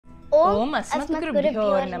Om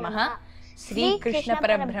Asmatgurubhyo Namaha. Sri Krishna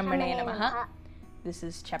Parabrahmane Namaha. This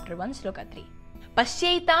is chapter 1, Sloka 3.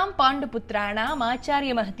 Pasyaitam Panduputranam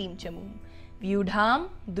Acharya Mahatim Chamum Vyudham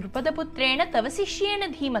Drupadaputrena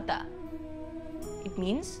Tavasishyena Dhimata. It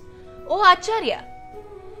means, O Acharya,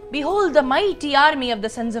 behold the mighty army of the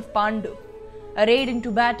sons of Pandu, arrayed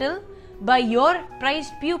into battle by your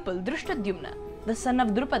prized pupil Drishtadyumna, the son of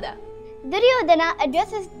Drupada. Duryodhana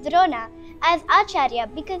addresses Drona as Acharya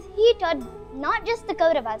because he taught not just the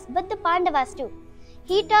Kauravas but the Pandavas too.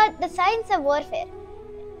 He taught the science of warfare,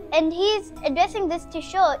 and he is addressing this to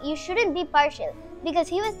show you shouldn't be partial because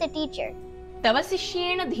he was the teacher.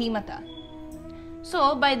 Tavasishyena dhimata.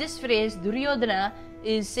 So by this phrase, Duryodhana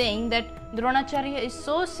is saying that Dronacharya is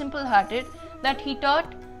so simple-hearted that he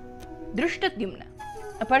taught Drishtadyumna,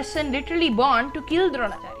 a person literally born to kill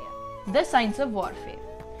Dronacharya, the science of warfare.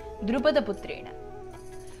 Drupada Putrena.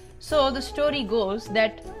 So the story goes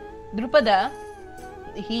that Drupada,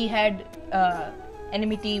 he had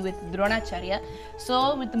enmity with Dronacharya.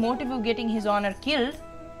 So with the motive of getting his honor killed,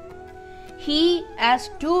 he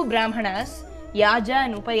asked two Brahmanas, Yaja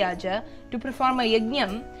and Upayaja, to perform a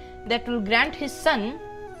yajnam that will grant his son,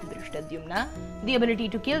 Drishtadyumna, the ability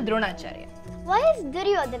to kill Dronacharya. Why is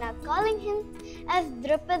Duryodhana calling him as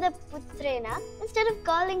Drupada Putrena instead of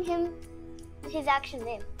calling him his actual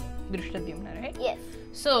name? Drishtadyumna, right? Yes.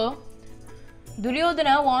 So,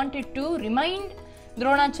 Duryodhana wanted to remind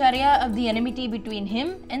Dronacharya of the enmity between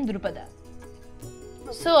him and Drupada.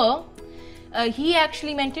 So, he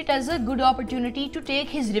actually meant it as a good opportunity to take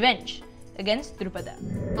his revenge against Drupada.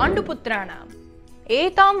 Panduputranam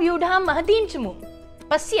etam vyudham mahatim chamum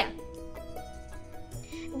pasya.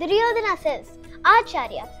 Duryodhana says,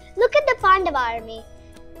 Acharya, look at the Pandava army.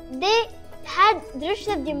 They had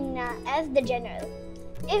Drishtadyumna as the general.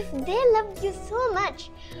 If they loved you so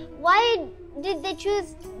much, why did they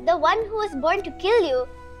choose the one who was born to kill you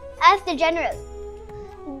as the general?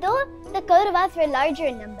 Though the Kauravas were larger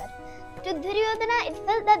in number, to Duryodhana it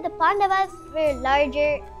felt that the Pandavas were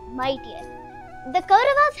larger, mightier. The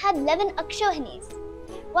Kauravas had 11 Akshohinis,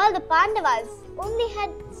 while the Pandavas only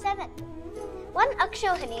had 7. One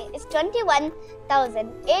Akshohini is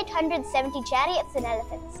 21,870 chariots and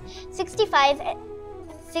elephants,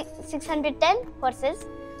 610 horses,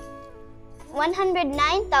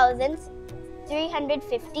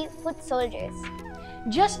 109,350 foot soldiers.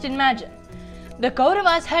 Just imagine, the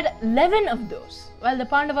Kauravas had 11 of those, while the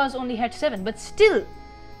Pandavas only had 7. But still,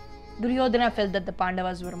 Duryodhana felt that the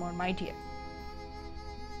Pandavas were more mightier.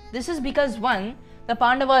 This is because 1, the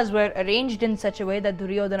Pandavas were arranged in such a way that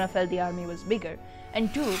Duryodhana felt the army was bigger.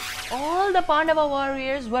 And 2, all the Pandava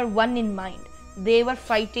warriors were one in mind. They were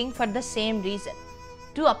fighting for the same reason,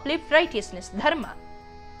 to uplift righteousness, dharma.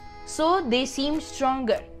 So they seemed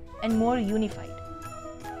stronger and more unified.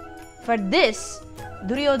 For this,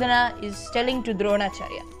 Duryodhana is telling to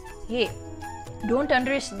Dronacharya, hey, don't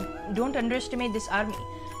underestimate this army.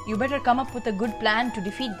 You better come up with a good plan to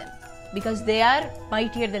defeat them, because they are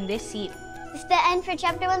mightier than they seem. This is the end for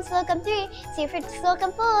chapter 1, Slokam 3. See you for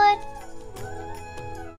Slokam 4.